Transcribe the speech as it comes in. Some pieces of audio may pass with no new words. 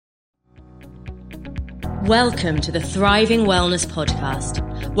Welcome to the Thriving Wellness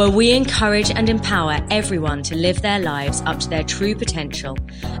Podcast, where we encourage and empower everyone to live their lives up to their true potential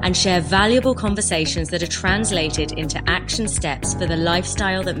and share valuable conversations that are translated into action steps for the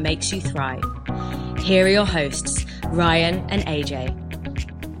lifestyle that makes you thrive. Here are your hosts, Ryan and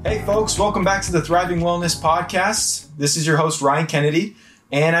AJ. Hey folks, welcome back to the Thriving Wellness Podcast. This is your host, Ryan Kennedy.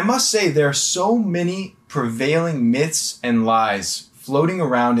 And I must say, there are so many prevailing myths and lies floating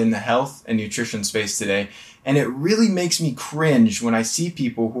around in the health and nutrition space today. And it really makes me cringe when I see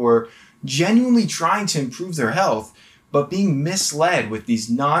people who are genuinely trying to improve their health, but being misled with these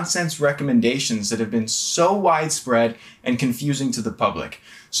nonsense recommendations that have been so widespread and confusing to the public.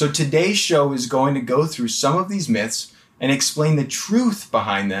 So today's show is going to go through some of these myths and explain the truth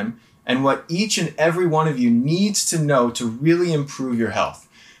behind them and what each and every one of you needs to know to really improve your health.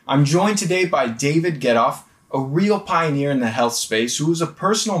 I'm joined today by David Getoff, a real pioneer in the health space who is a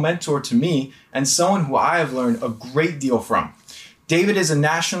personal mentor to me and someone who I have learned a great deal from. David is a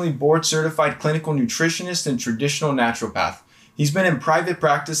nationally board certified clinical nutritionist and traditional naturopath. He's been in private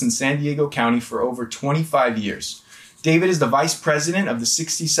practice in San Diego County for over 25 years. David is the vice president of the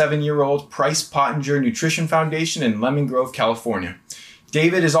 67-year-old Price Pottinger Nutrition Foundation in Lemon Grove, California.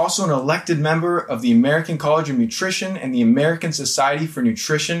 David is also an elected member of the American College of Nutrition and the American Society for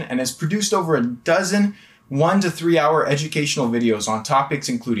Nutrition and has produced over a dozen 1 to 3 hour educational videos on topics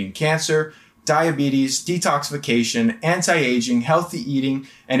including cancer, diabetes, detoxification, anti-aging, healthy eating,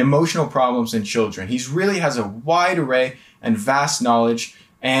 and emotional problems in children. He really has a wide array and vast knowledge,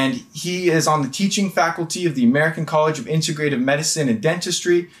 and he is on the teaching faculty of the American College of Integrative Medicine and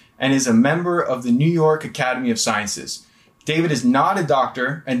Dentistry and is a member of the New York Academy of Sciences. David is not a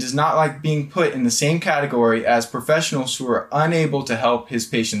doctor and does not like being put in the same category as professionals who are unable to help his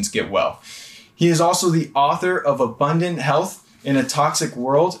patients get well. He is also the author of Abundant Health in a Toxic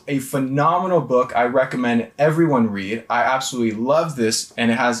World, a phenomenal book I recommend everyone read. I absolutely love this, and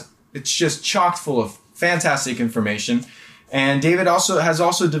it's just chock full of fantastic information. And David has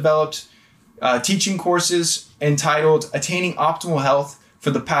also developed teaching courses entitled Attaining Optimal Health for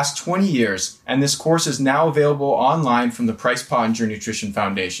the past 20 years, and this course is now available online from the Price Pottinger Nutrition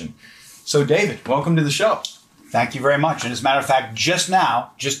Foundation. So David, welcome to the show. Thank you very much. And as a matter of fact, just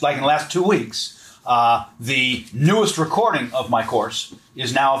like in the last 2 weeks, the newest recording of my course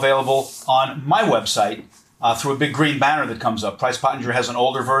is now available on my website through a big green banner that comes up. Price Pottinger has an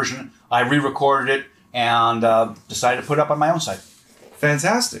older version. I re-recorded it and decided to put it up on my own site.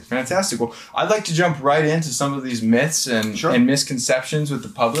 Fantastic. Well, I'd like to jump right into some of these myths and misconceptions with the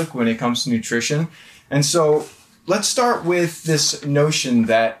public when it comes to nutrition. And so let's start with this notion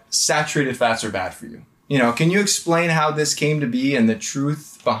that saturated fats are bad for you. Can you explain how this came to be and the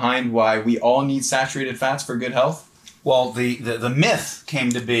truth behind why we all need saturated fats for good health? Well, the myth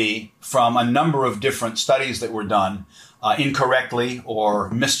came to be from a number of different studies that were done incorrectly or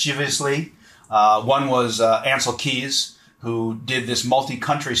mischievously. One was Ansel Keys, who did this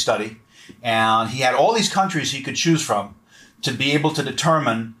multi-country study, and he had all these countries he could choose from to be able to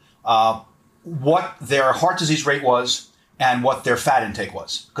determine what their heart disease rate was and what their fat intake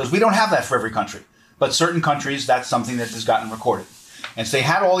was. Because we don't have that for every country. But certain countries, that's something that has gotten recorded. And so they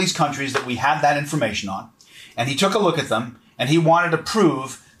had all these countries that we had that information on. And he took a look at them, and he wanted to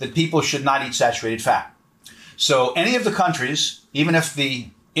prove that people should not eat saturated fat. So any of the countries, even if the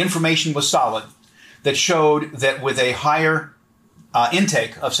information was solid, that showed that with a higher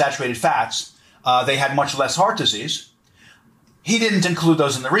intake of saturated fats, they had much less heart disease, he didn't include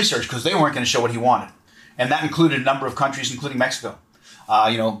those in the research because they weren't going to show what he wanted. And that included a number of countries, including Mexico.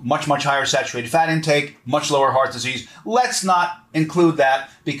 Much higher saturated fat intake, much lower heart disease. Let's not include that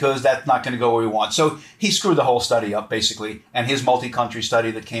because that's not going to go where we want. So he screwed the whole study up, basically. And his multi-country study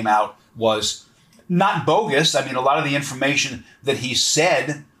that came out was not bogus. I mean, a lot of the information that he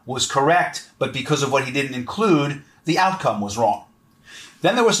said was correct, but because of what he didn't include, the outcome was wrong.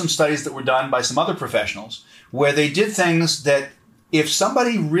 Then there were some studies that were done by some other professionals where they did things that if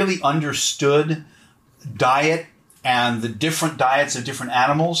somebody really understood diet and the different diets of different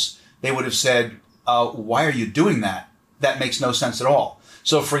animals, they would have said, why are you doing that? That makes no sense at all.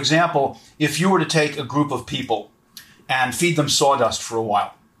 So, for example, if you were to take a group of people and feed them sawdust for a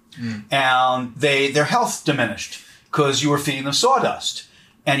while, and their health diminished because you were feeding them sawdust,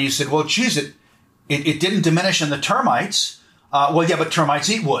 and you said, well, geez, it didn't diminish in the termites. Well, yeah, but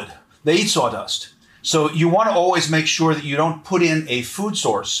termites eat wood. They eat sawdust. So you want to always make sure that you don't put in a food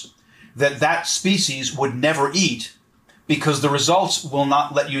source that species would never eat, because the results will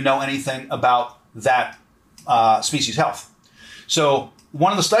not let you know anything about that species' health. So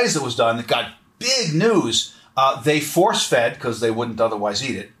one of the studies that was done that got big news, they force-fed, because they wouldn't otherwise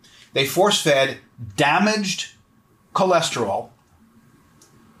eat it, They force-fed damaged cholesterol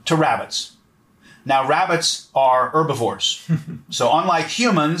to rabbits. Now, rabbits are herbivores. So unlike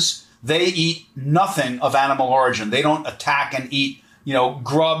humans, they eat nothing of animal origin. They don't attack and eat,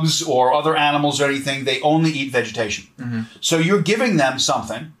 grubs or other animals or anything. They only eat vegetation. Mm-hmm. So you're giving them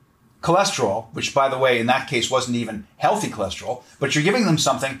something, cholesterol, which, by the way, in that case wasn't even healthy cholesterol, but you're giving them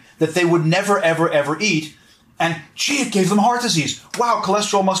something that they would never, ever, ever eat. And, it gave them heart disease. Wow,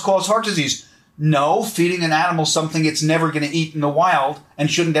 cholesterol must cause heart disease. No, feeding an animal something it's never going to eat in the wild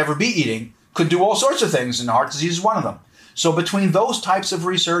and shouldn't ever be eating could do all sorts of things, and heart disease is one of them. So between those types of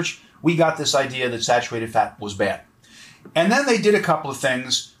research, we got this idea that saturated fat was bad. And then they did a couple of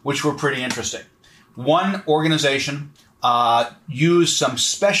things which were pretty interesting. One organization used some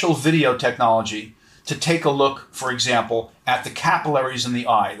special video technology to take a look, for example, at the capillaries in the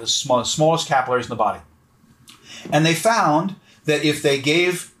eye, the smallest capillaries in the body. And they found that if they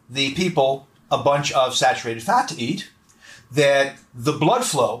gave the people a bunch of saturated fat to eat, that the blood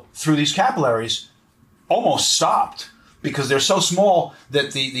flow through these capillaries almost stopped because they're so small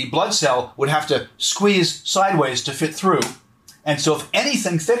that the blood cell would have to squeeze sideways to fit through. And so if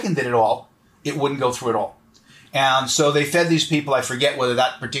anything thickened it at all, it wouldn't go through at all. And so they fed these people, I forget whether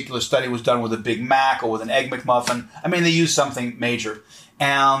that particular study was done with a Big Mac or with an Egg McMuffin. I mean, they used something major.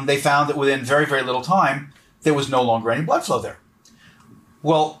 And they found that within very, very little time, there was no longer any blood flow there.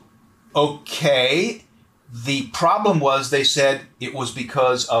 Well, okay. The problem was, they said, it was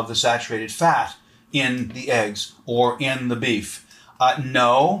because of the saturated fat in the eggs or in the beef.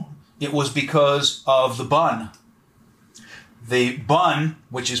 No, it was because of the bun. The bun,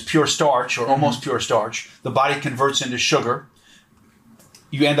 which is pure starch or almost pure starch, the body converts into sugar.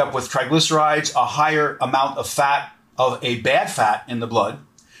 You end up with triglycerides, a higher amount of fat, of a bad fat in the blood.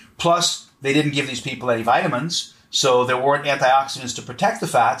 Plus, they didn't give these people any vitamins, so there weren't antioxidants to protect the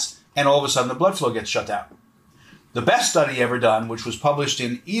fats, and all of a sudden the blood flow gets shut down. The best study ever done, which was published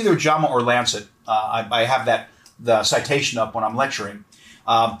in either JAMA or Lancet, I have the citation up when I'm lecturing,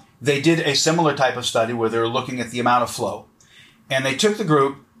 they did a similar type of study where they were looking at the amount of flow. And they took the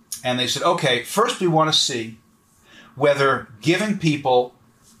group and they said, okay, first we want to see whether giving people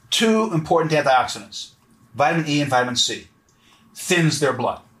two important antioxidants, vitamin E and vitamin C, thins their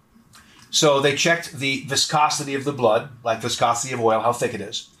blood. So they checked the viscosity of the blood, like viscosity of oil, how thick it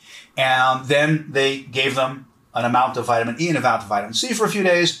is. And then they gave them an amount of vitamin E and an amount of vitamin C for a few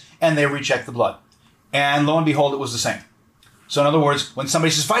days, and they rechecked the blood. And lo and behold, it was the same. So in other words, when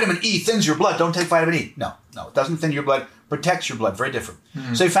somebody says vitamin E thins your blood, don't take vitamin E. No, it doesn't thin your blood, protects your blood, very different.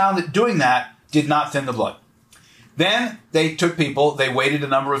 Mm-hmm. So they found that doing that did not thin the blood. Then they took people, they waited a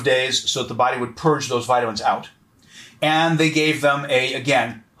number of days so that the body would purge those vitamins out. And they gave them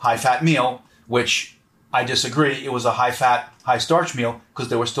again, high-fat meal, which I disagree. It was a high-fat, high-starch meal because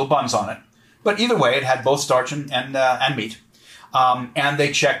there were still buns on it. But either way, it had both starch and meat. And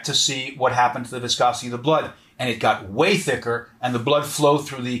they checked to see what happened to the viscosity of the blood. And it got way thicker, and the blood flow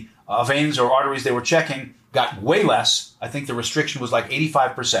through the veins or arteries they were checking got way less. I think the restriction was like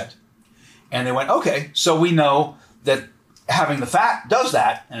 85%. And they went, okay, so we know that having the fat does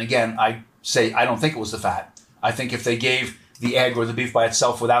that. And again, I say I don't think it was the fat. I think if they gave the egg or the beef by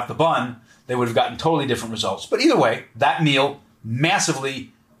itself without the bun, they would have gotten totally different results. But either way, that meal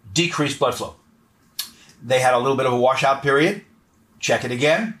massively decreased blood flow. They had a little bit of a washout period. Check it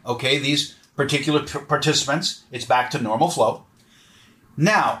again. Okay, these particular participants, it's back to normal flow.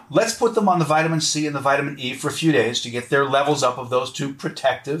 Now, let's put them on the vitamin C and the vitamin E for a few days to get their levels up of those two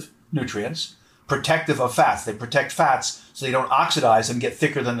protective nutrients, protective of fats. They protect fats so they don't oxidize and get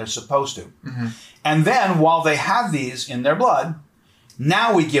thicker than they're supposed to. Mm-hmm. And then, while they have these in their blood,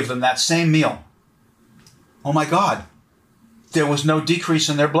 now we give them that same meal. Oh my God, there was no decrease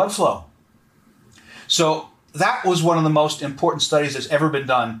in their blood flow. So that was one of the most important studies that's ever been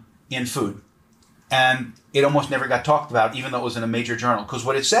done in food. And it almost never got talked about, even though it was in a major journal. Because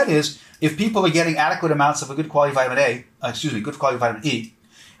what it said is, if people are getting adequate amounts of a good quality vitamin good quality vitamin E,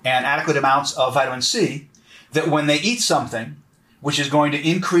 and adequate amounts of vitamin C, that when they eat something which is going to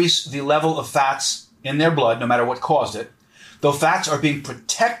increase the level of fats in their blood, no matter what caused it, those fats are being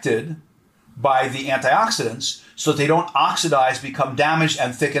protected by the antioxidants so that they don't oxidize, become damaged,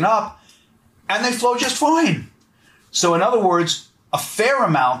 and thicken up, and they flow just fine. So in other words, a fair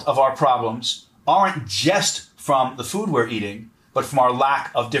amount of our problems aren't just from the food we're eating, but from our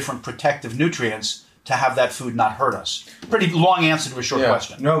lack of different protective nutrients to have that food not hurt us. Pretty long answer to a short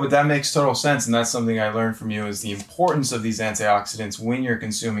question. No, but that makes total sense, and that's something I learned from you, is the importance of these antioxidants when you're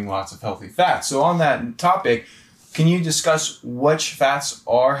consuming lots of healthy fats. So on that topic, Can you discuss which fats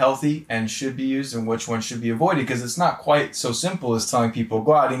are healthy and should be used and which ones should be avoided? Because it's not quite so simple as telling people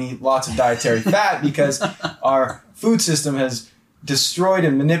go out and eat lots of dietary fat, because our food system has destroyed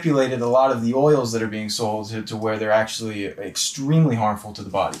and manipulated a lot of the oils that are being sold to where they're actually extremely harmful to the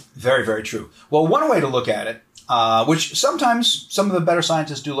body. Very, very true. Well, one way to look at it, which sometimes some of the better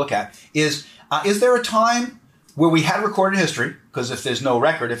scientists do look at, is there a time where we had recorded history? Because if there's no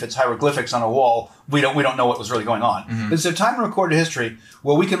record, if it's hieroglyphics on a wall, we don't know what was really going on. Mm-hmm. But is there a time in recorded history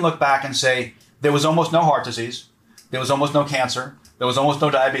where we can look back and say there was almost no heart disease, there was almost no cancer, there was almost no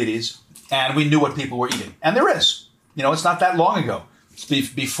diabetes, and we knew what people were eating? And there is. It's not that long ago. It's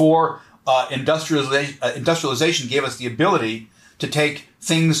before industrialization gave us the ability to take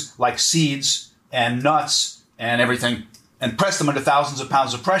things like seeds and nuts and everything and press them under thousands of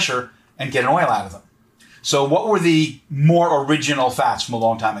pounds of pressure and get an oil out of them. So what were the more original fats from a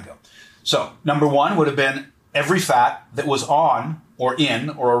long time ago? So number one would have been every fat that was on or in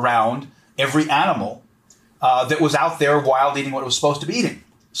or around every animal that was out there wild eating what it was supposed to be eating.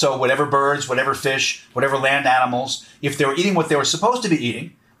 So whatever birds, whatever fish, whatever land animals, if they were eating what they were supposed to be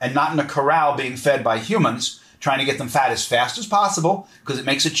eating and not in a corral being fed by humans, trying to get them fat as fast as possible because it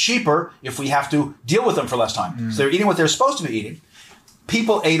makes it cheaper if we have to deal with them for less time. So they're eating what they're supposed to be eating.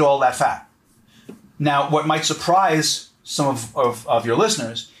 People ate all that fat. Now, what might surprise some of your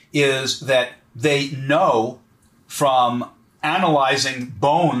listeners is that they know from analyzing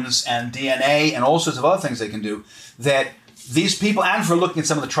bones and DNA and all sorts of other things they can do that these people, and for looking at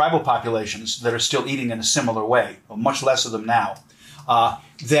some of the tribal populations that are still eating in a similar way, much less of them now,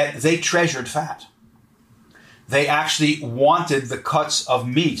 that they treasured fat. They actually wanted the cuts of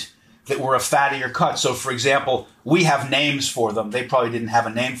meat that were a fattier cut. So, for example, we have names for them. They probably didn't have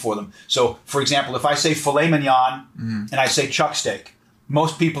a name for them. So, for example, if I say filet mignon and I say chuck steak,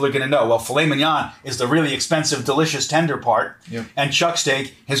 most people are going to know, well, filet mignon is the really expensive, delicious, tender part, and chuck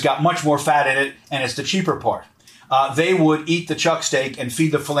steak has got much more fat in it, and it's the cheaper part. They would eat the chuck steak and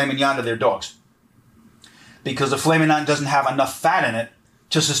feed the filet mignon to their dogs because the filet mignon doesn't have enough fat in it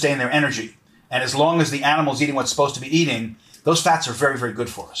to sustain their energy. And as long as the animal's eating what's supposed to be eating, those fats are very, very good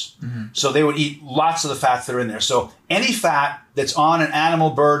for us. So they would eat lots of the fats that are in there. So any fat that's on an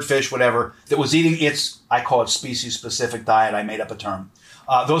animal, bird, fish, whatever, that was eating its, I call it species-specific diet, I made up a term,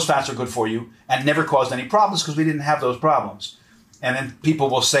 those fats are good for you and never caused any problems because we didn't have those problems. And then people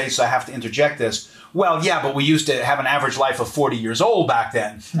will say, so I have to interject this, well, yeah, but we used to have an average life of 40 years old back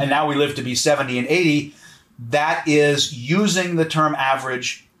then, and now we live to be 70 and 80. That is using the term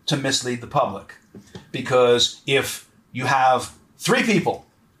average to mislead the public. Because if you have 3 people,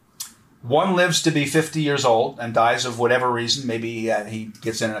 one lives to be 50 years old and dies of whatever reason, maybe he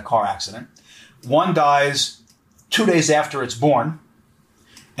gets in a car accident. One dies 2 days after it's born,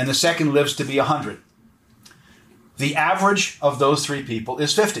 and the second lives to be 100. The average of those 3 people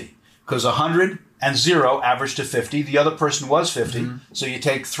is 50, because 100 and 0 average to 50. The other person was 50, so you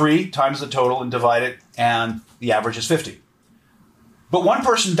take 3 times the total and divide it, and the average is 50. But one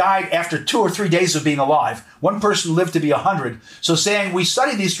person died after 2 or 3 days of being alive. One person lived to be 100. So saying we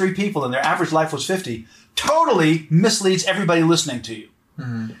studied these 3 people and their average life was 50 totally misleads everybody listening to you.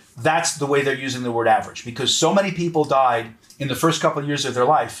 That's the way they're using the word average, because so many people died in the first couple of years of their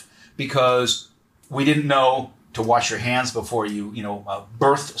life because we didn't know to wash your hands before you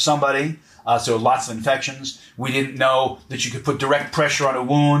birthed somebody. So lots of infections. We didn't know that you could put direct pressure on a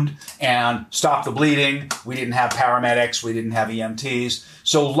wound and stop the bleeding. We didn't have paramedics. We didn't have EMTs.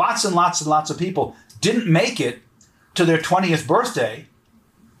 So lots and lots and lots of people didn't make it to their 20th birthday,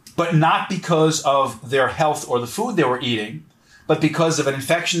 but not because of their health or the food they were eating, but because of an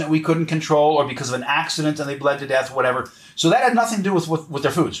infection that we couldn't control or because of an accident and they bled to death or whatever. So that had nothing to do with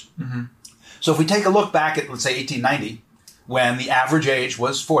their foods. So if we take a look back at, let's say, 1890, when the average age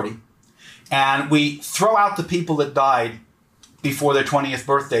was 40, and we throw out the people that died before their 20th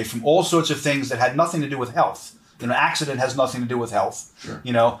birthday from all sorts of things that had nothing to do with health. Accident has nothing to do with health. Sure.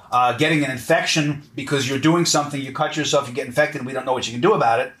 Getting an infection because you're doing something, you cut yourself, you get infected, and we don't know what you can do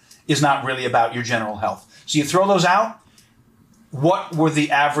about it, is not really about your general health. So you throw those out. What were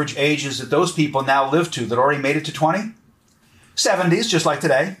the average ages that those people now live to that already made it to 20? 70s, just like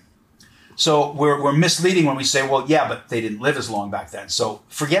today. So we're misleading when we say, well, yeah, but they didn't live as long back then. So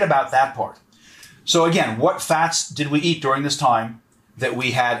forget about that part. So again, what fats did we eat during this time that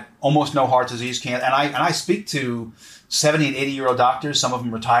we had almost no heart disease, cancer? And I speak to 70 and 80-year-old doctors, some of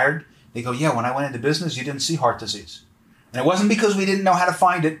them retired. They go, yeah, when I went into business, you didn't see heart disease. And it wasn't because we didn't know how to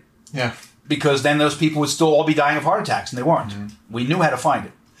find it. Yeah. Because then those people would still all be dying of heart attacks, and they weren't. We knew how to find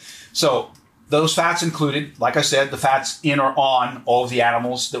it. So those fats included, like I said, the fats in or on all of the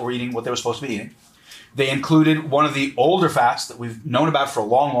animals that were eating what they were supposed to be eating. They included one of the older fats that we've known about for a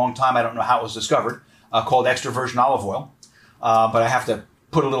long, long time. I don't know how it was discovered, called extra virgin olive oil. But I have to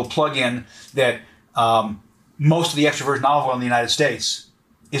put a little plug in that most of the extra virgin olive oil in the United States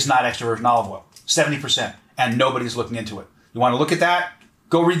is not extra virgin olive oil, 70%, and nobody's looking into it. You want to look at that?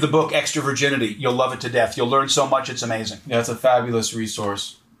 Go read the book Extra Virginity. You'll love it to death. You'll learn so much. It's amazing. Yeah, it's a fabulous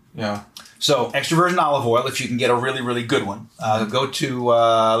resource. Yeah. So extra virgin olive oil, if you can get a really, really good one. Go to,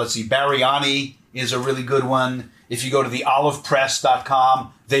 Bariani is a really good one. If you go to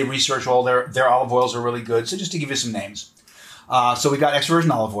theolivepress.com, they research all their olive oils are really good. So just to give you some names. So we got extra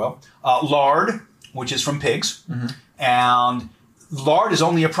virgin olive oil. Lard, which is from pigs. Mm-hmm. And lard is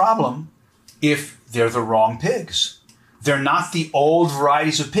only a problem if they're the wrong pigs. They're not the old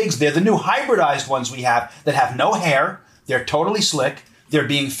varieties of pigs. They're the new hybridized ones we have that have no hair. They're totally slick. They're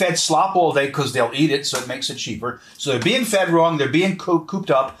being fed slop all day because they'll eat it, so it makes it cheaper. So they're being fed wrong, they're being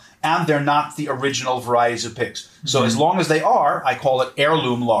cooped up, and they're not the original varieties of pigs. Mm-hmm. So as long as they are, I call it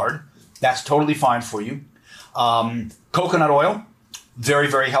heirloom lard. That's totally fine for you. Coconut oil, very,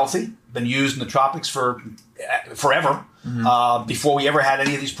 very healthy. Been used in the tropics for forever, before we ever had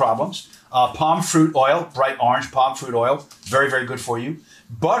any of these problems. Palm fruit oil, bright orange palm fruit oil, very, very good for you.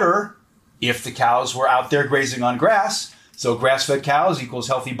 Butter, if the cows were out there grazing on grass, so grass-fed cows equals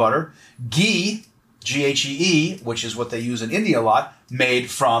healthy butter. Ghee, G-H-E-E, which is what they use in India a lot,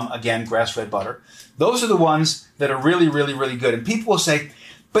 made from, again, grass-fed butter. Those are the ones that are really, really, really good. And people will say,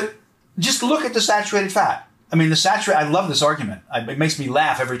 but just look at the saturated fat. I mean, I love this argument. It makes me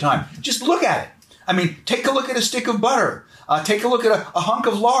laugh every time. Just look at it. I mean, take a look at a stick of butter. Take a look at a hunk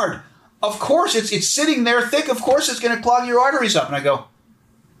of lard. Of course, it's sitting there thick. Of course, it's going to clog your arteries up. And I go,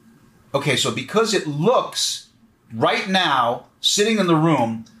 okay, so because it looks right now, sitting in the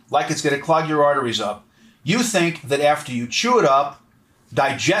room, like it's going to clog your arteries up, you think that after you chew it up,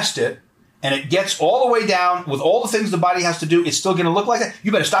 digest it, and it gets all the way down with all the things the body has to do, it's still going to look like that?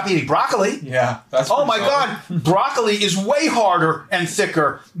 You better stop eating broccoli. Yeah. That's oh my God. Broccoli is way harder and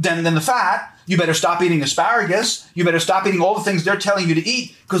thicker than the fat. You better stop eating asparagus. You better stop eating all the things they're telling you to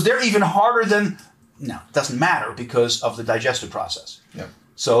eat because they're even harder than... No, it doesn't matter because of the digestive process. Yeah.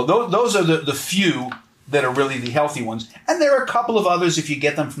 So those are the few that are really the healthy ones. And there are a couple of others if you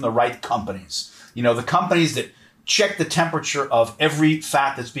get them from the right companies. You know, the companies that check the temperature of every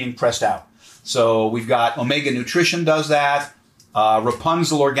fat that's being pressed out. So we've got Omega Nutrition does that,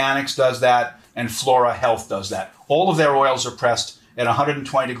 Rapunzel Organics does that, and Flora Health does that. All of their oils are pressed at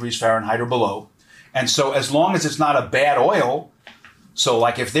 120 degrees Fahrenheit or below. And so as long as it's not a bad oil, so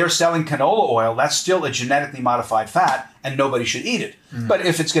like if they're selling canola oil, that's still a genetically modified fat and nobody should eat it. Mm-hmm. But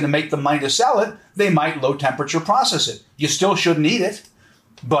if it's going to make them money to sell it, they might low temperature process it. You still shouldn't eat it,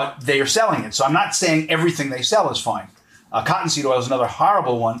 but they are selling it. So I'm not saying everything they sell is fine. Cottonseed oil is another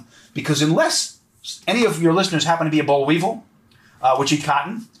horrible one because unless any of your listeners happen to be a boll weevil, which eat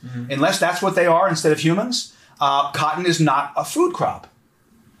cotton, unless that's what they are instead of humans, cotton is not a food crop.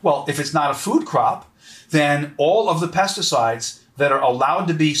 Well, if it's not a food crop, then all of the pesticides that are allowed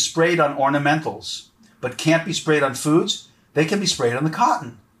to be sprayed on ornamentals but can't be sprayed on foods, they can be sprayed on the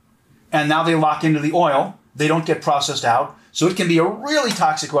cotton. And now they lock into the oil. They don't get processed out. So it can be a really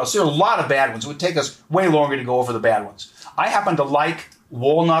toxic oil. So there are a lot of bad ones. It would take us way longer to go over the bad ones. I happen to like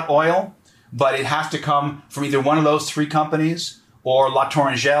walnut oil, but it has to come from either one of those three companies or La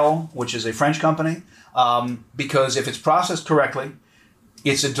Torringelle, which is a French company, because if it's processed correctly,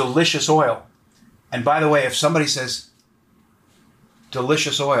 it's a delicious oil. And by the way, if somebody says,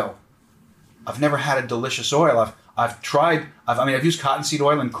 delicious oil, I've never had a delicious oil. I've used cottonseed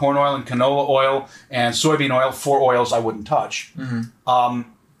oil and corn oil and canola oil and soybean oil, 4 oils I wouldn't touch. Mm-hmm.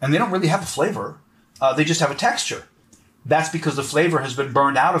 And they don't really have a flavor. They just have a texture. That's because the flavor has been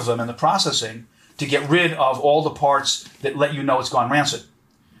burned out of them in the processing to get rid of all the parts that let you know it's gone rancid.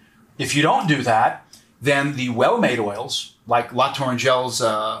 If you don't do that, then the well-made oils, like La Torringelle's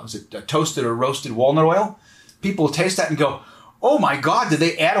toasted or roasted walnut oil, people will taste that and go, oh my God, did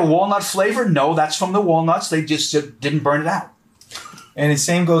they add a walnut flavor? No, that's from the walnuts. They just didn't burn it out. And the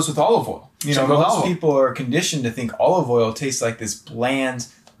same goes with olive oil. You know, most people are conditioned to think olive oil tastes like this bland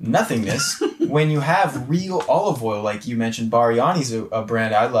nothingness. When you have real olive oil, like you mentioned, Bariani's a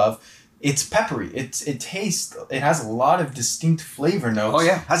brand I love. It's peppery. It has a lot of distinct flavor notes. Oh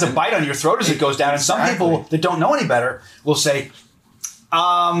yeah, has a bite on your throat as it goes down. Exactly. And some people that don't know any better will say,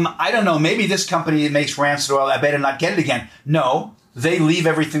 I don't know, maybe this company makes rancid oil, I better not get it again. No, they leave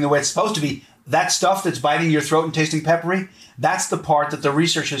everything the way it's supposed to be. That stuff that's biting your throat and tasting peppery, that's the part that the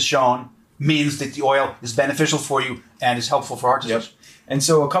research has shown means that the oil is beneficial for you and is helpful for heart disease. Yep. And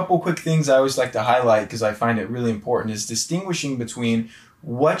so a couple quick things I always like to highlight because I find it really important is distinguishing between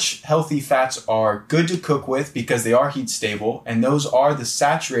which healthy fats are good to cook with because they are heat stable, and those are the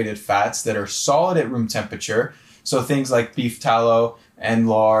saturated fats that are solid at room temperature. So things like beef tallow and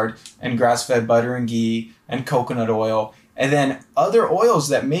lard and grass-fed butter and ghee and coconut oil. And then other oils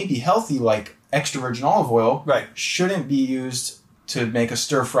that may be healthy, like extra virgin olive oil, shouldn't be used to make a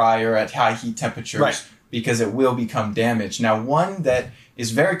stir fry or at high heat temperatures because it will become damaged. Now, one that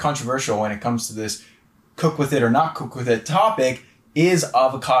is very controversial when it comes to this cook with it or not cook with it topic is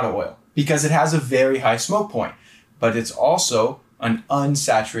avocado oil, because it has a very high smoke point, but it's also an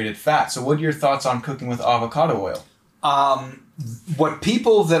unsaturated fat. So what are your thoughts on cooking with avocado oil? What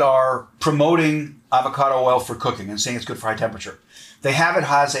people that are promoting avocado oil for cooking and saying it's good for high temperature, they say it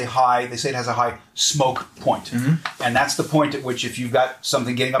has a high smoke point. And that's the point at which if you've got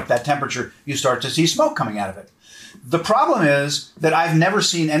something getting up that temperature, you start to see smoke coming out of it. The problem is that I've never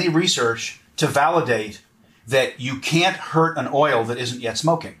seen any research to validate that you can't hurt an oil that isn't yet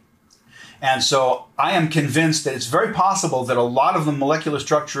smoking. And so I am convinced that it's very possible that a lot of the molecular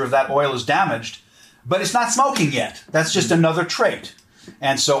structure of that oil is damaged, but it's not smoking yet. That's just another trait.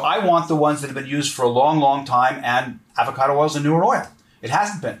 And so I want the ones that have been used for a long, long time, and avocado oil is a newer oil. It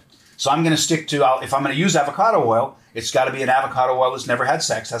hasn't been. So I'm going to stick to, if I'm going to use avocado oil, it's got to be an avocado oil that's never had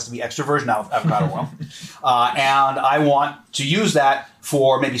sex. It has to be extra virgin avocado oil. And I want to use that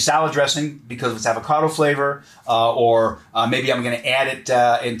for maybe salad dressing because of its avocado flavor, or maybe I'm going to add it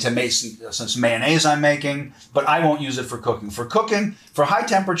into some mayonnaise I'm making, but I won't use it for cooking. For cooking, for high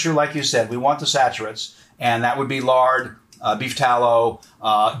temperature, like you said, we want the saturates, and that would be lard, beef tallow.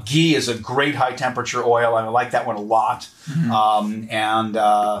 Ghee is a great high temperature oil. I like that one a lot. And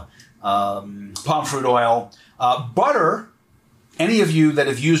palm fruit oil. Butter, any of you that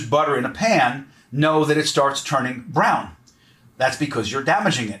have used butter in a pan know that it starts turning brown. That's because you're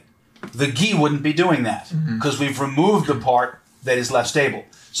damaging it. The ghee wouldn't be doing that because we've removed the part that is less stable.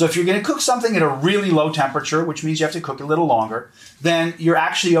 So if you're going to cook something at a really low temperature, which means you have to cook a little longer, then you're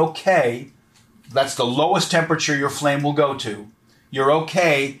actually okay. That's the lowest temperature your flame will go to. You're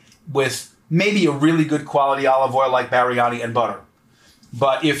okay with maybe a really good quality olive oil like Biryani and butter.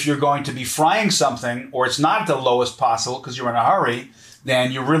 But if you're going to be frying something, or it's not at the lowest possible because you're in a hurry,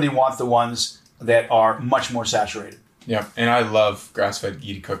 then you really want the ones that are much more saturated. Yeah, and I love grass-fed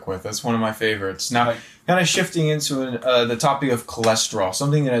ghee to cook with. That's one of my favorites. Now, kind of shifting into the topic of cholesterol,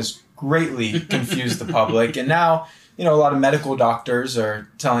 something that has greatly confused the public. And now, a lot of medical doctors are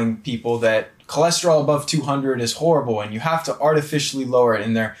telling people that cholesterol above 200 is horrible and you have to artificially lower it.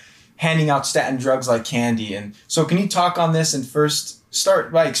 And they're handing out statin drugs like candy. And so can you talk on this and first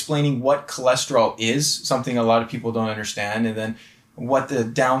start by explaining what cholesterol is, something a lot of people don't understand, and then what the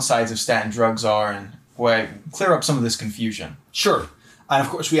downsides of statin drugs are, and clear up some of this confusion. Sure. And of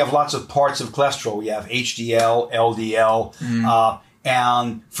course, we have lots of parts of cholesterol. We have HDL, LDL.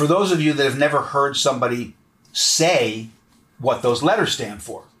 And for those of you that have never heard somebody say what those letters stand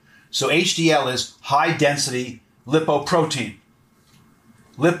for. So HDL is high density lipoprotein.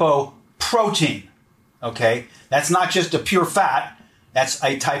 Lipoprotein. Okay? That's not just a pure fat. That's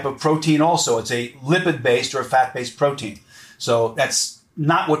a type of protein also. It's a lipid-based or a fat-based protein. So that's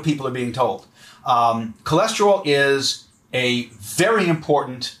not what people are being told. Cholesterol is a very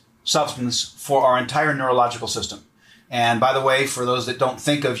important substance for our entire neurological system. And by the way, for those that don't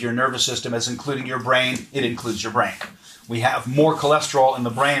think of your nervous system as including your brain, it includes your brain. We have more cholesterol in the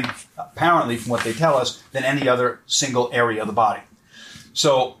brain, apparently, from what they tell us, than any other single area of the body.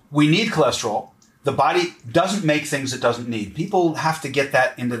 So we need cholesterol. The body doesn't make things it doesn't need. People have to get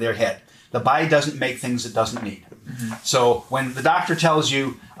that into their head. The body doesn't make things it doesn't need. So when the doctor tells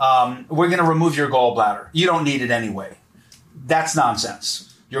you, we're going to remove your gallbladder, you don't need it anyway. That's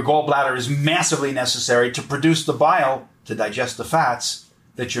nonsense. Your gallbladder is massively necessary to produce the bile to digest the fats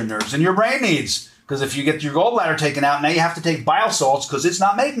that your nerves and your brain needs. Because if you get your gallbladder taken out, now you have to take bile salts because it's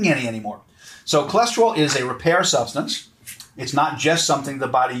not making any anymore. So cholesterol is a repair substance. It's not just something the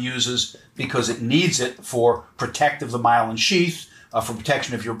body uses because it needs it for protective of the myelin sheath, for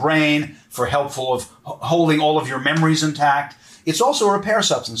protection of your brain, for helpful of holding all of your memories intact. It's also a repair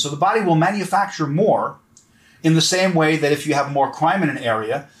substance. So the body will manufacture more in the same way that if you have more crime in an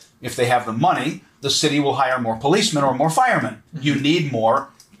area, if they have the money, the city will hire more policemen or more firemen. You need more.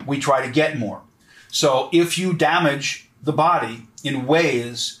 We try to get more. So if you damage the body in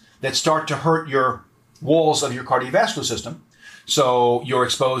ways that start to hurt your walls of your cardiovascular system, so you're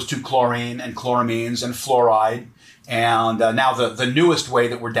exposed to chlorine and chloramines and fluoride, and now the newest way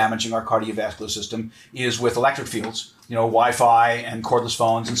that we're damaging our cardiovascular system is with electric fields, Wi-Fi and cordless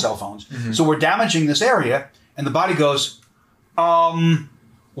phones and cell phones. So we're damaging this area, and the body goes,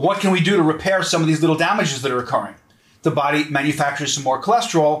 what can we do to repair some of these little damages that are occurring? the body manufactures some more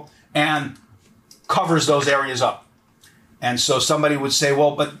cholesterol and covers those areas up. And so somebody would say,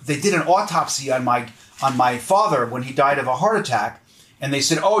 well, but they did an autopsy on my father when he died of a heart attack, and they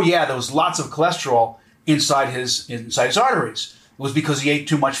said, oh yeah, there was lots of cholesterol inside his arteries. It was because he ate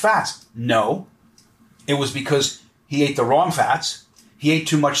too much fats. No, it was because he ate the wrong fats. He ate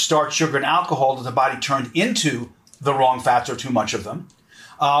too much starch, sugar, and alcohol that the body turned into the wrong fats or too much of them.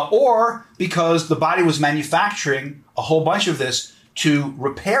 Or because the body was manufacturing a whole bunch of this to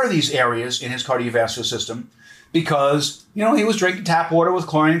repair these areas in his cardiovascular system because, he was drinking tap water with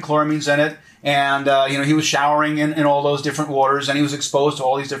chlorine and chloramines in it. And, he was showering in all those different waters and he was exposed to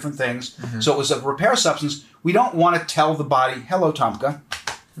all these different things. Mm-hmm. So it was a repair substance. We don't want to tell the body, hello, Tomka.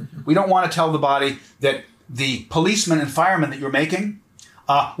 Mm-hmm. We don't want to tell the body that the policemen and firemen that you're making,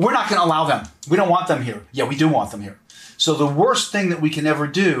 we're not going to allow them. We don't want them here. Yeah, we do want them here. So the worst thing that we can ever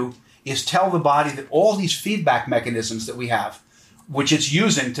do is tell the body that all these feedback mechanisms that we have, which it's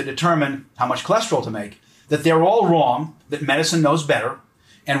using to determine how much cholesterol to make, that they're all wrong, that medicine knows better,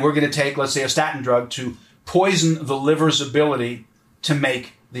 and we're going to take, let's say, a statin drug to poison the liver's ability to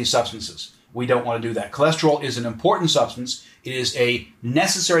make these substances. We don't want to do that. Cholesterol is an important substance. It is a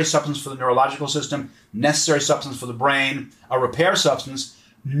necessary substance for the neurological system, necessary substance for the brain, a repair substance.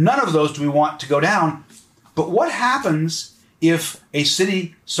 None of those do we want to go down. But what happens if a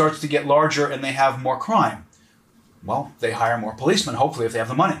city starts to get larger and they have more crime? Well, they hire more policemen, hopefully, if they have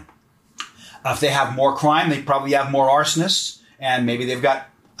the money. If they have more crime, they probably have more arsonists, and maybe they've got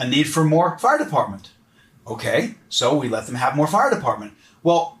a need for more fire department. Okay, so we let them have more fire department.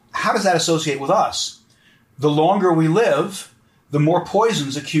 Well, how does that associate with us? The longer we live, the more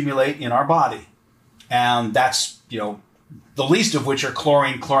poisons accumulate in our body. And that's, the least of which are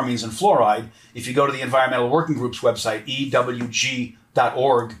chlorine, chloramines, and fluoride. If you go to the Environmental Working Group's website,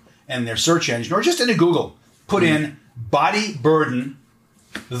 ewg.org, and their search engine, or just into Google, put in body burden,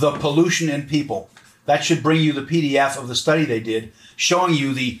 the pollution in people. That should bring you the PDF of the study they did, showing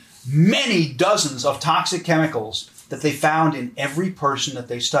you the many dozens of toxic chemicals that they found in every person that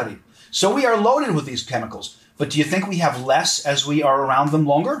they studied. So we are loaded with these chemicals. But do you think we have less as we are around them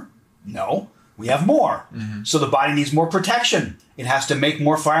longer? No, we have more. Mm-hmm. So the body needs more protection. It has to make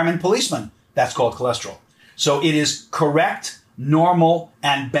more firemen, policemen. That's called cholesterol. So it is correct, normal,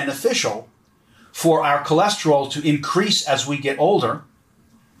 and beneficial for our cholesterol to increase as we get older.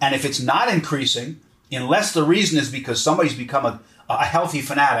 And if it's not increasing, unless the reason is because somebody's become a healthy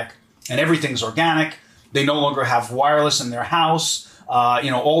fanatic and everything's organic, they no longer have wireless in their house,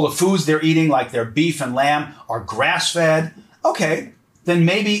 all the foods they're eating, like their beef and lamb, are grass-fed, okay, then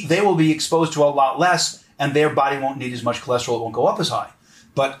maybe they will be exposed to a lot less and their body won't need as much cholesterol, it won't go up as high.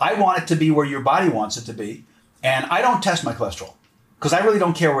 But I want it to be where your body wants it to be, and I don't test my cholesterol because I really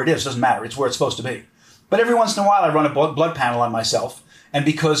don't care where it is. It doesn't matter. It's where it's supposed to be. But every once in a while, I run a blood panel on myself, and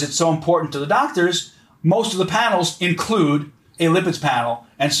because it's so important to the doctors, most of the panels include a lipids panel,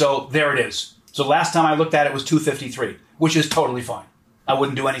 and so there it is. So last time I looked at it was 253, which is totally fine. I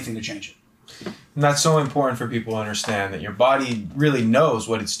wouldn't do anything to change it. And that's so important for people to understand that your body really knows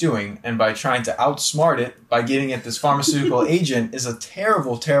what it's doing, and by trying to outsmart it, by giving it this pharmaceutical agent, is a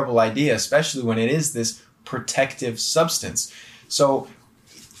terrible, terrible idea, especially when it is this protective substance. So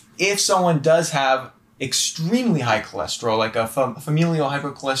if someone does have extremely high cholesterol, like a familial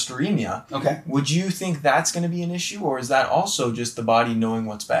hypercholesteremia, okay, would you think that's going to be an issue, or is that also just the body knowing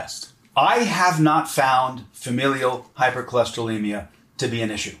what's best? I have not found familial hypercholesterolemia to be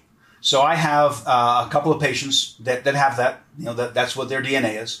an issue. So I have a couple of patients that have that. That's what their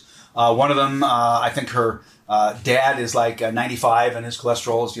DNA is. One of them, I think her dad is like 95 and his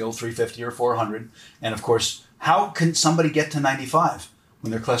cholesterol is 350 or 400. And of course, how can somebody get to 95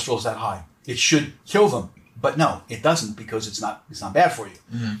 when their cholesterol is that high? It should kill them. But no, it doesn't, because it's not bad for you.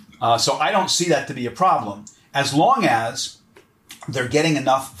 Mm-hmm. So I don't see that to be a problem, as long as they're getting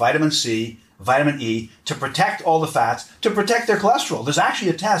enough vitamin C, vitamin E to protect all the fats, to protect their cholesterol. There's actually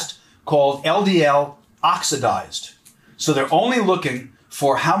a test called LDL oxidized. So they're only looking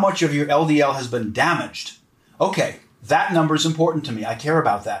for how much of your LDL has been damaged. Okay, that number is important to me. I care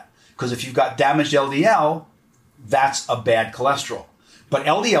about that, because if you've got damaged LDL, that's a bad cholesterol. But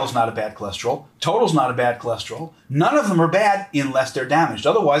LDL is not a bad cholesterol. Total is not a bad cholesterol. None of them are bad unless they're damaged.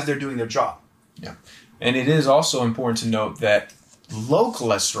 Otherwise, they're doing their job. Yeah. And it is also important to note that low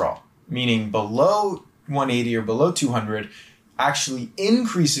cholesterol, meaning below 180 or below 200, actually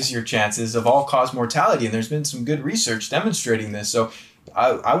increases your chances of all-cause mortality. And there's been some good research demonstrating this. So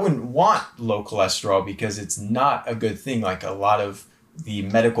I wouldn't want low cholesterol, because it's not a good thing, like a lot of the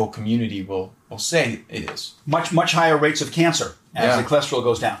medical community will say it is. Much higher rates of cancer as the cholesterol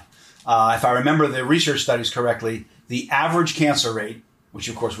goes down. If I remember the research studies correctly, the average cancer rate, which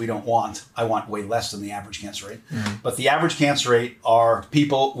of course we don't want. I want way less than the average cancer rate. Mm-hmm. But the average cancer rate are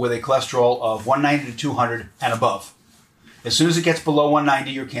people with a cholesterol of 190 to 200 and above. As soon as it gets below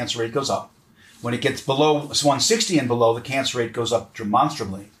 190, your cancer rate goes up. When it gets below 160 and below, the cancer rate goes up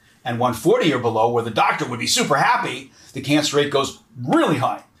demonstrably. And 140 or below, where the doctor would be super happy, the cancer rate goes really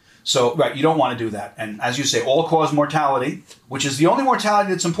high. So, right, you don't want to do that. And as you say, all-cause mortality, which is the only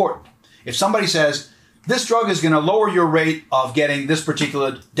mortality that's important. If somebody says, this drug is going to lower your rate of getting this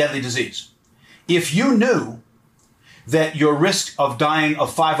particular deadly disease. If you knew that your risk of dying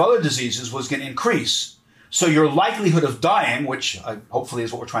of 5 other diseases was going to increase, so your likelihood of dying, which hopefully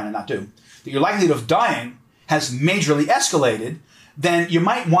is what we're trying to not do, that your likelihood of dying has majorly escalated, then you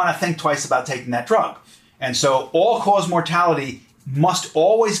might want to think twice about taking that drug. And so all-cause mortality must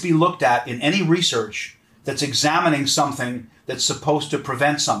always be looked at in any research that's examining something that's supposed to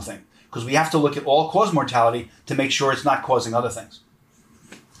prevent something. Because we have to look at all-cause mortality to make sure it's not causing other things.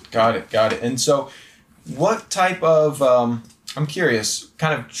 Got it. And so what type of, I'm curious,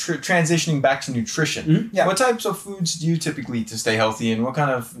 kind of transitioning back to nutrition. Mm-hmm. Yeah. What types of foods do you typically eat to stay healthy, and what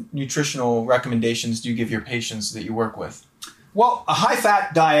kind of nutritional recommendations do you give your patients that you work with? Well, a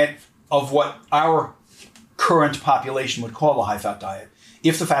high-fat diet of what our current population would call a high-fat diet,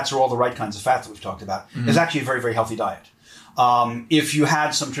 if the fats are all the right kinds of fats that we've talked about, is actually a very, very healthy diet. If you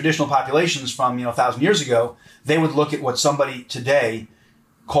had some traditional populations from 1,000 years ago, they would look at what somebody today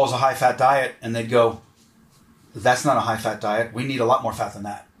calls a high-fat diet, and they'd go, that's not a high-fat diet. We need a lot more fat than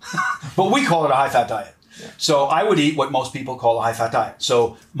that. But we call it a high-fat diet. Yeah. So I would eat what most people call a high-fat diet.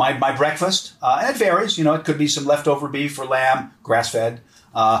 So my breakfast, and it varies. It could be some leftover beef or lamb, grass-fed.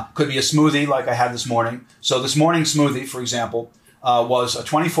 Could be a smoothie like I had this morning. So this morning's smoothie, for example, was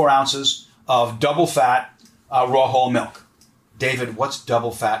 24 ounces of double-fat raw whole milk. David, what's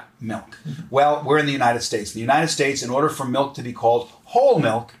double-fat milk? Well, we're in the United States. In the United States, in order for milk to be called whole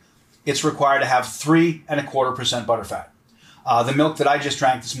milk, it's required to have 3.25% butterfat. The milk that I just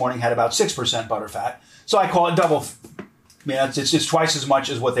drank this morning had about 6% butterfat, so I call it double. It's twice as much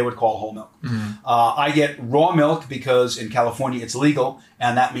as what they would call whole milk. Mm-hmm. I get raw milk because in California it's legal,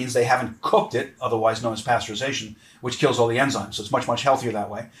 and that means they haven't cooked it, otherwise known as pasteurization, which kills all the enzymes. So it's much, much healthier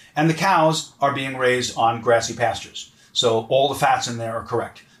that way. And the cows are being raised on grassy pastures. So all the fats in there are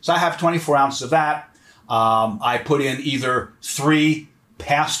correct. So I have 24 ounces of that. I put in either 3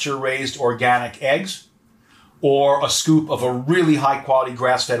 pasture-raised organic eggs or a scoop of a really high-quality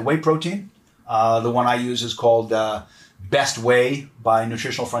grass-fed whey protein. The one I use is called Best Whey by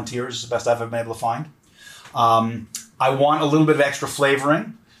Nutritional Frontiers. It's the best I've ever been able to find. I want a little bit of extra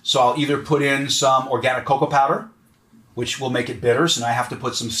flavoring, so I'll either put in some organic cocoa powder, which will make it bitter, so now I have to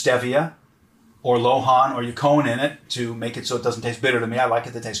put some stevia or Lohan or Yacon in it to make it so it doesn't taste bitter to me. I like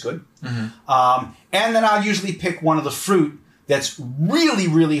it to taste good. Mm-hmm. And then I'll usually pick one of the fruit that's really,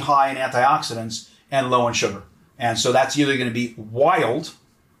 really high in antioxidants and low in sugar. And so that's either going to be wild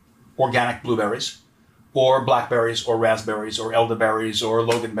organic blueberries or blackberries or raspberries or elderberries or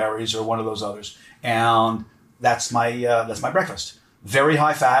loganberries or one of those others. And that's my breakfast. Very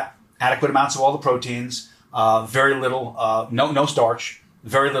high fat, adequate amounts of all the proteins, very little, no starch,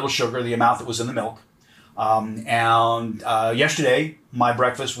 very little sugar, the amount that was in the milk. Yesterday, my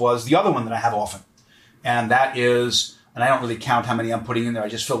breakfast was the other one that I have often. And that is, and I don't really count how many I'm putting in there. I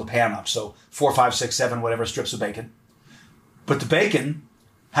just fill the pan up. So 4, 5, 6, 7, whatever strips of bacon. But the bacon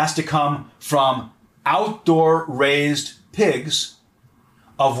has to come from outdoor raised pigs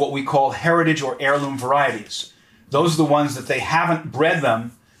of what we call heritage or heirloom varieties. Those are the ones that they haven't bred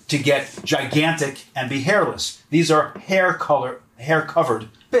them to get gigantic and be hairless. These are hair-covered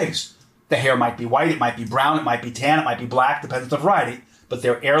pigs. The hair might be white, it might be brown, it might be tan, it might be black, depends on the variety. But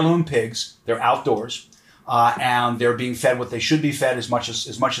they're heirloom pigs. They're outdoors, and they're being fed what they should be fed as much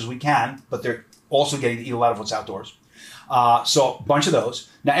as we can. But they're also getting to eat a lot of what's outdoors. So a bunch of those.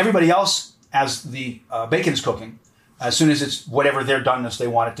 Now everybody else, as the bacon is cooking, as soon as it's whatever their doneness they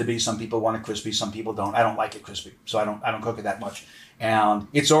want it to be. Some people want it crispy, some people don't. I don't like it crispy, so I don't cook it that much. And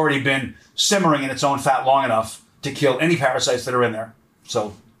it's already been simmering in its own fat long enough to kill any parasites that are in there.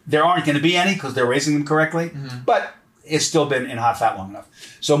 So there aren't going to be any because they're raising them correctly, but it's still been in hot fat long enough.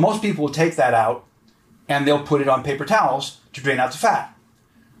 So most people will take that out and they'll put it on paper towels to drain out the fat.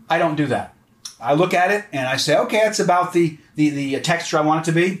 I don't do that. I look at it and I say, okay, it's about the texture I want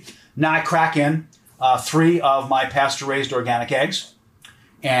it to be. Now I crack in 3 of my pasture-raised organic eggs,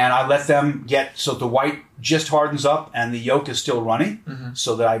 and I let them get so the white just hardens up and the yolk is still runny,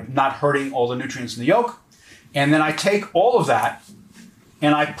 so that I'm not hurting all the nutrients in the yolk. And then I take all of that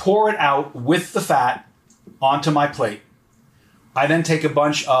and I pour it out with the fat onto my plate. I then take a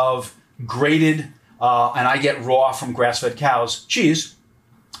bunch of grated and I get raw from grass-fed cows cheese,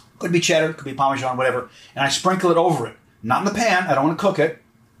 could be cheddar, could be Parmesan, whatever, and I sprinkle it over it. Not in the pan, I don't want to cook it.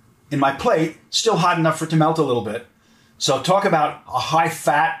 In my plate, still hot enough for it to melt a little bit. So talk about a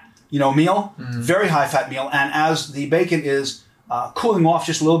high-fat, meal, very high-fat meal, and as the bacon is cooling off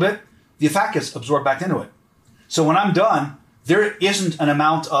just a little bit, the fat gets absorbed back into it. So when I'm done, there isn't an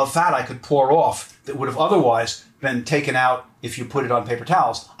amount of fat I could pour off that would have otherwise been taken out if you put it on paper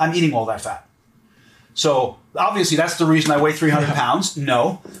towels. I'm eating all that fat. So obviously that's the reason I weigh 300 pounds.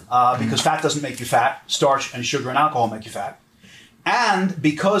 No, because fat doesn't make you fat. Starch and sugar and alcohol make you fat. And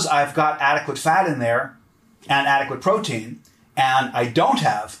because I've got adequate fat in there and adequate protein, and I don't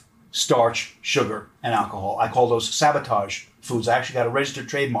have starch, sugar, and alcohol, I call those sabotage foods. I actually got a registered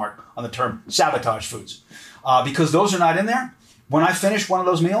trademark on the term sabotage foods. Because those are not in there, when I finish one of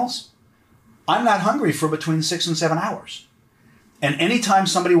those meals, I'm not hungry for between 6 and 7 hours. And anytime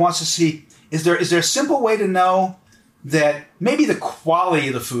somebody wants to see, is there a simple way to know that maybe the quality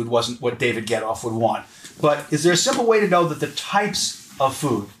of the food wasn't what David Getoff would want, but is there a simple way to know that the types of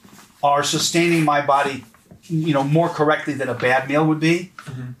food are sustaining my body, more correctly than a bad meal would be?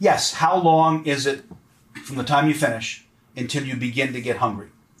 Mm-hmm. Yes. How long is it from the time you finish until you begin to get hungry?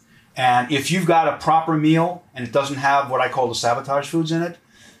 And if you've got a proper meal and it doesn't have what I call the sabotage foods in it,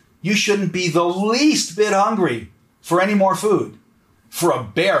 you shouldn't be the least bit hungry for any more food for a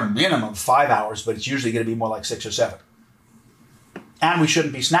bare minimum 5 hours, but it's usually going to be more like 6 or 7. And we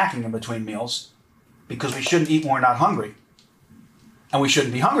shouldn't be snacking in between meals because we shouldn't eat when we're not hungry. And we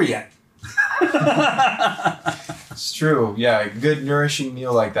shouldn't be hungry yet. It's true. Yeah, a good nourishing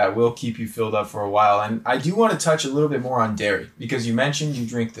meal like that will keep you filled up for a while. And I do want to touch a little bit more on dairy because you mentioned you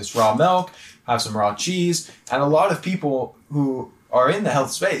drink this raw milk, have some raw cheese, and a lot of people who are in the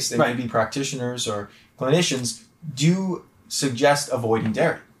health space, they may be practitioners or clinicians, do suggest avoiding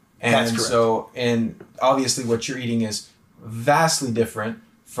dairy. And that's correct. So, and obviously what you're eating is vastly different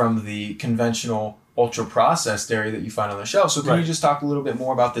from the conventional ultra-processed dairy that you find on the shelf. So can you just talk a little bit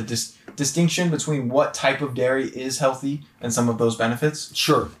more about the distinction between what type of dairy is healthy and some of those benefits?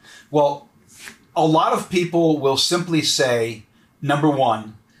 Sure. Well, a lot of people will simply say, number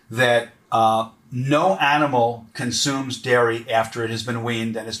one, that no animal consumes dairy after it has been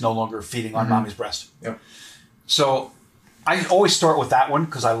weaned and is no longer feeding on mommy's breast. Yep. So I always start with that one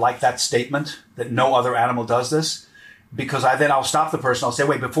because I like that statement that no other animal does this, because I'll stop the person. I'll say,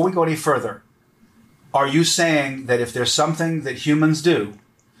 wait, before we go any further, are you saying that if there's something that humans do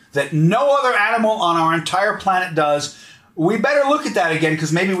that no other animal on our entire planet does, we better look at that again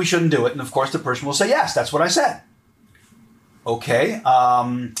because maybe we shouldn't do it? And of course the person will say, yes, that's what I said. Okay,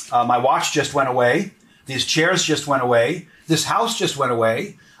 my watch just went away. These chairs just went away. This house just went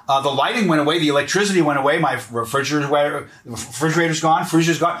away. The lighting went away. The electricity went away. My refrigerator's gone.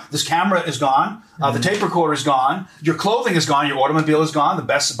 Freezer's gone. This camera is gone. The tape recorder is gone. Your clothing is gone. Your automobile is gone. The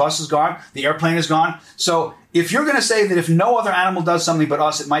bus is gone. The airplane is gone. So if you're going to say that if no other animal does something but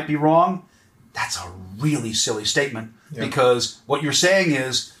us, it might be wrong, that's a really silly statement. Yep. Because what you're saying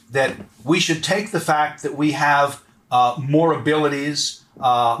is that we should take the fact that we have more abilities,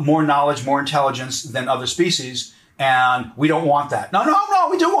 more knowledge, more intelligence than other species, and we don't want that. No,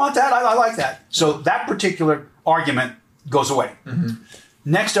 we do want that. I like that. So that particular argument goes away. Mm-hmm.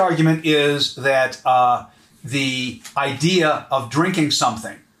 Next argument is that the idea of drinking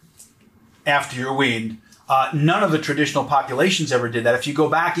something after you're weaned, none of the traditional populations ever did that. If you go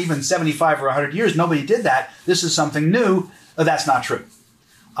back even 75 or 100 years, nobody did that. This is something new. That's not true.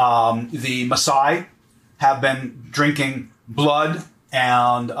 The Maasai have been drinking blood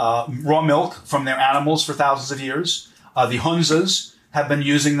and raw milk from their animals for thousands of years. The Hunzas have been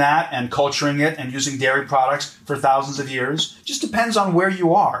using that and culturing it and using dairy products for thousands of years. Just depends on where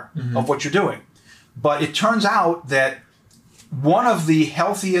you are of what you're doing. But it turns out that one of the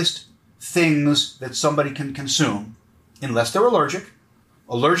healthiest things that somebody can consume, unless they're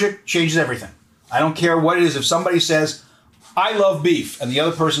allergic changes everything. I don't care what it is. If somebody says, I love beef, and the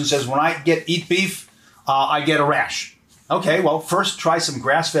other person says, when I eat beef, I get a rash. Okay, well, first try some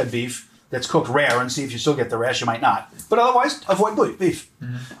grass-fed beef that's cooked rare and see if you still get the rash. You might not. But otherwise, avoid beef.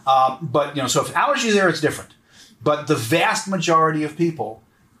 Mm-hmm. So if allergies there, it's different. But the vast majority of people,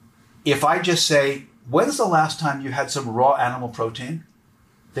 if I just say, when's the last time you had some raw animal protein?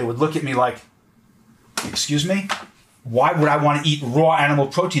 They would look at me like, excuse me? Why would I want to eat raw animal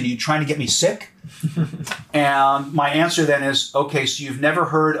protein? Are you trying to get me sick? And my answer then is, okay, so you've never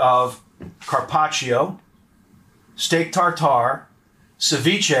heard of carpaccio, steak tartare,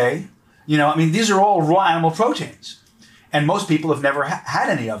 ceviche. These are all raw animal proteins. And most people have never had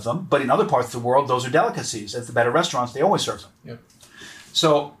any of them, but in other parts of the world, those are delicacies. At the better restaurants, they always serve them. Yep.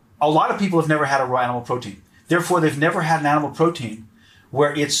 So a lot of people have never had a raw animal protein. Therefore, they've never had an animal protein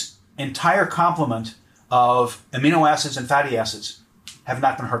where its entire complement of amino acids and fatty acids have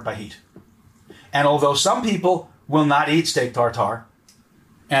not been hurt by heat. And although some people will not eat steak tartare,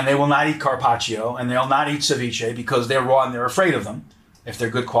 and they will not eat carpaccio, and they'll not eat ceviche because they're raw and they're afraid of them. If they're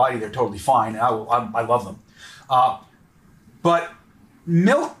good quality, they're totally fine. I love them. But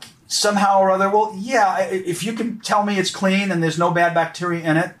milk, somehow or other, well, yeah, if you can tell me it's clean and there's no bad bacteria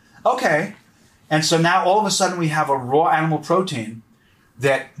in it, okay. And so now all of a sudden we have a raw animal protein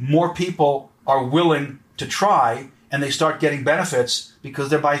that more people are willing to try, and they start getting benefits because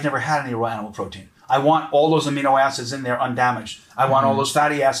their body's never had any raw animal protein. I want all those amino acids in there undamaged. I want all those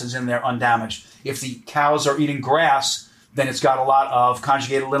fatty acids in there undamaged. If the cows are eating grass, then it's got a lot of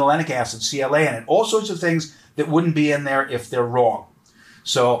conjugated linolenic acid, CLA, in it. All sorts of things that wouldn't be in there if they're raw.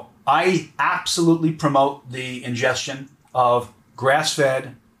 So I absolutely promote the ingestion of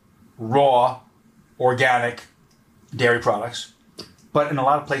grass-fed, raw, organic dairy products. But in a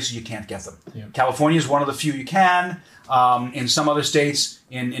lot of places, you can't get them. Yeah. California is one of the few you can. In some other states,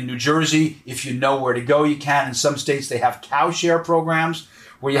 in New Jersey, if you know where to go, you can. In some states, they have cow share programs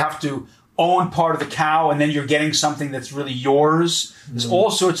where you have to own part of the cow and then you're getting something that's really yours. There's all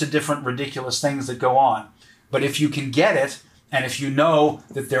sorts of different ridiculous things that go on. But if you can get it, and if you know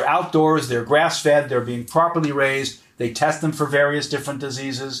that they're outdoors, they're grass-fed, they're being properly raised, they test them for various different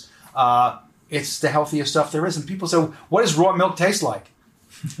diseases, it's the healthiest stuff there is. And people say, what does raw milk taste like?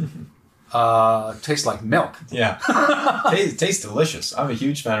 Tastes like milk. Yeah. Tastes delicious. I'm a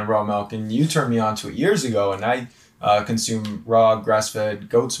huge fan of raw milk, and you turned me on to it years ago, and I consume raw grass-fed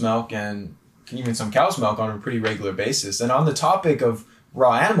goat's milk and even some cow's milk on a pretty regular basis. And on the topic of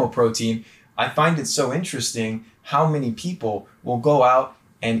raw animal protein, I find it so interesting how many people will go out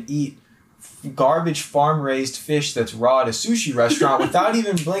and eat garbage farm-raised fish that's raw at a sushi restaurant without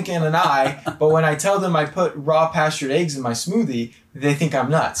even blinking an eye. But when I tell them I put raw pastured eggs in my smoothie, they think I'm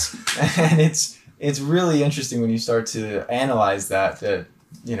nuts. And it's really interesting when you start to analyze that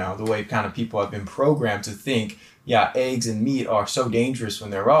you know, the way kind of people have been programmed to think, yeah, eggs and meat are so dangerous when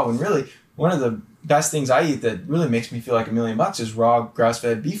they're raw. When really, one of the best things I eat that really makes me feel like $1,000,000 is raw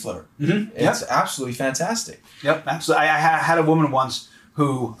grass-fed beef liver. Mm-hmm. It's absolutely fantastic. Yep, absolutely. I had a woman once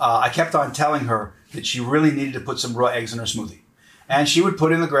who I kept on telling her that she really needed to put some raw eggs in her smoothie. And she would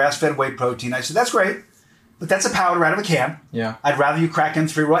put in the grass-fed whey protein. I said, that's great, but that's a powder out of a can. Yeah. I'd rather you crack in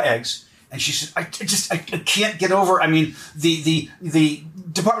 3 raw eggs. And she said, I can't get over, I mean, the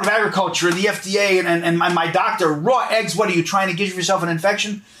Department of Agriculture and the FDA and my doctor, raw eggs, what are you trying to give yourself an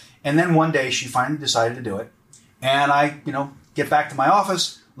infection? And then one day she finally decided to do it. And I, get back to my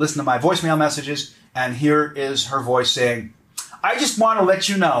office, listen to my voicemail messages, and here is her voice saying, I just want to let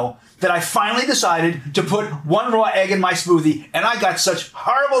you know that I finally decided to put 1 raw egg in my smoothie, and I got such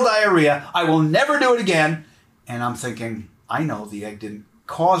horrible diarrhea, I will never do it again. And I'm thinking, I know the egg didn't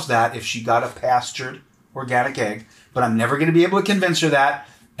cause that if she got a pastured organic egg, but I'm never going to be able to convince her that.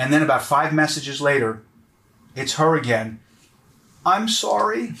 And then about 5 messages later, it's her again. I'm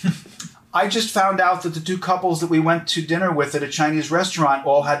sorry. I just found out that the 2 couples that we went to dinner with at a Chinese restaurant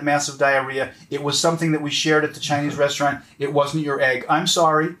all had massive diarrhea. It was something that we shared at the Chinese restaurant. It wasn't your egg. I'm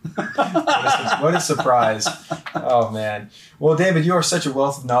sorry. What a surprise. Oh, man. Well, David, you are such a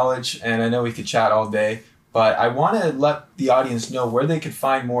wealth of knowledge, and I know we could chat all day, but I want to let the audience know where they could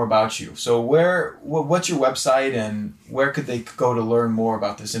find more about you. So what's your website, and where could they go to learn more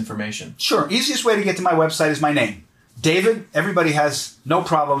about this information? Sure. Easiest way to get to my website is my name. David, everybody has no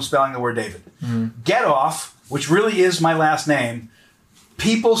problem spelling the word David. Mm-hmm. Getoff, which really is my last name,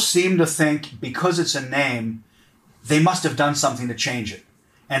 people seem to think because it's a name, they must have done something to change it.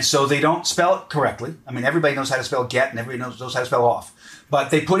 And so they don't spell it correctly. I mean, everybody knows how to spell get and everybody knows how to spell off.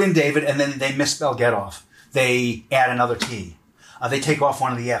 But they put in David and then they misspell Getoff. They add another T. They take off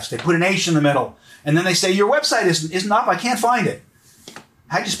one of the Fs. They put an H in the middle. And then they say, your website isn't up. I can't find it.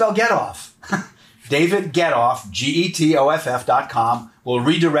 How'd you spell Getoff? David Getoff, Getoff.com, will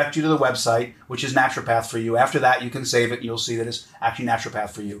redirect you to the website, which is naturopath for you. After that, you can save it, and you'll see that it's actually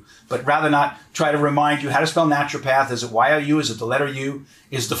naturopath for you. But rather not try to remind you how to spell naturopath. Is it Y-O-U? Is it the letter U?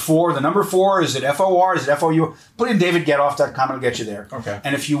 Is the 4 the number 4? Is it F-O-R? Is it F-O-U? Put in davidgetoff.com, and it'll get you there. Okay.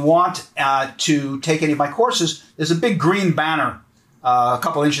 And if you want to take any of my courses, there's a big green banner a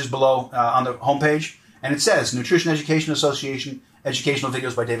couple inches below on the homepage, and it says Nutrition Education Association, Educational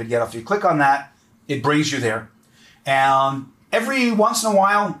Videos by David Getoff. If you click on that, it brings you there. And every once in a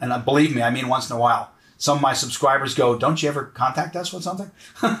while, and believe me, I mean once in a while, some of my subscribers go, don't you ever contact us with something?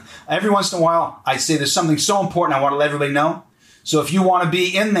 Every once in a while, I say there's something so important I want to let everybody know. So if you want to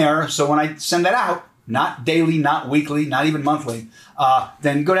be in there, so when I send that out, not daily, not weekly, not even monthly,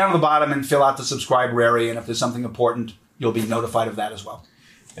 then go down to the bottom and fill out the subscriber area. And if there's something important, you'll be notified of that as well.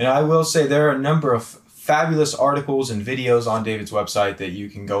 And I will say there are a number of fabulous articles and videos on David's website that you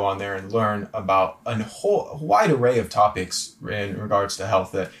can go on there and learn about a wide array of topics in regards to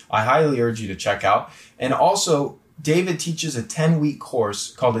health that I highly urge you to check out. And also, David teaches a 10-week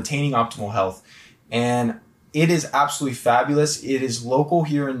course called Attaining Optimal Health. And it is absolutely fabulous. It is local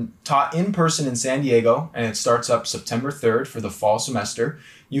here and taught in person in San Diego, and it starts up September 3rd for the fall semester.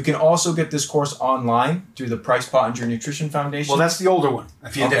 You can also get this course online through the Price Pottinger Nutrition Foundation. Well, that's the older one.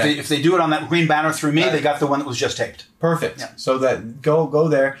 If they do it on that green banner through me, they got the one that was just taped. Perfect. Yeah. So that go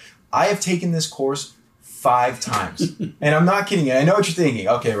there. I have taken this course 5 times, and I'm not kidding you. I know what you're thinking.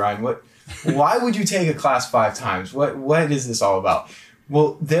 Okay, Ryan, why would you take a class 5 times? What is this all about?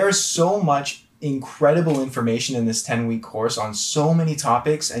 Well, there's so much incredible information in this 10-week course on so many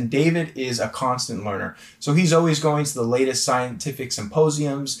topics, and David is a constant learner. So he's always going to the latest scientific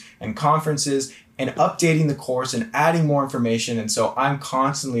symposiums and conferences and updating the course and adding more information. And so I'm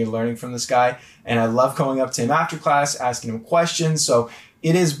constantly learning from this guy, and I love going up to him after class, asking him questions. So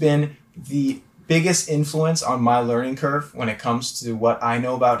it has been the biggest influence on my learning curve when it comes to what I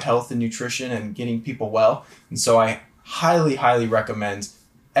know about health and nutrition and getting people well. And so I highly, highly recommend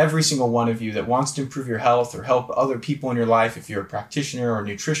every single one of you that wants to improve your health or help other people in your life, if you're a practitioner or a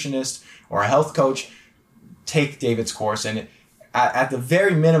nutritionist or a health coach, take David's course. And at the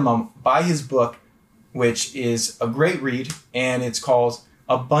very minimum, buy his book, which is a great read, and it's called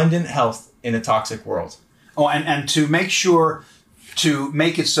Abundant Health in a Toxic World. Oh, and to make sure to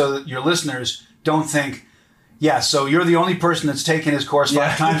make it so that your listeners don't think, yeah, so you're the only person that's taken his course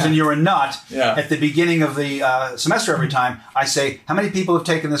 5 times and you're a nut. Yeah. At the beginning of the semester every time, I say, how many people have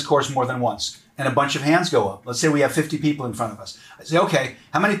taken this course more than once? And a bunch of hands go up. Let's say we have 50 people in front of us. I say, okay,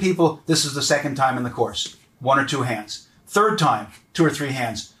 how many people, this is the second time in the course? 1 or 2 hands. Third time, 2 or 3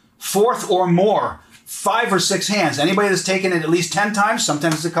 hands. Fourth or more, 5 or 6 hands. Anybody that's taken it at least 10 times,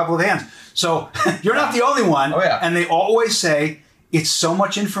 sometimes it's a couple of hands. So you're not the only one. Oh, yeah. And they always say, it's so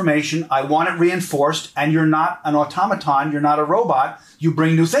much information. I want it reinforced. And you're not an automaton. You're not a robot. You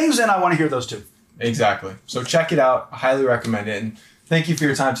bring new things in. I want to hear those too. Exactly. So check it out. I highly recommend it. And thank you for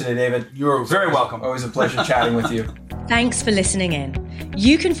your time today, David. You're very welcome. Always a pleasure chatting with you. Thanks for listening in.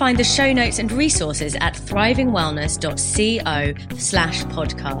 You can find the show notes and resources at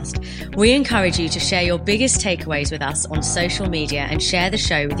thrivingwellness.co/podcast. We encourage you to share your biggest takeaways with us on social media and share the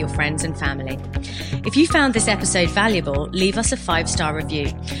show with your friends and family. If you found this episode valuable, leave us a 5-star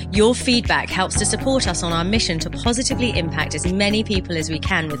review. Your feedback helps to support us on our mission to positively impact as many people as we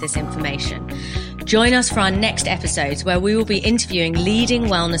can with this information. Join us for our next episodes, where we will be interviewing leading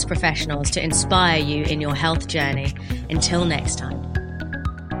wellness professionals to inspire you in your health journey. Until next time.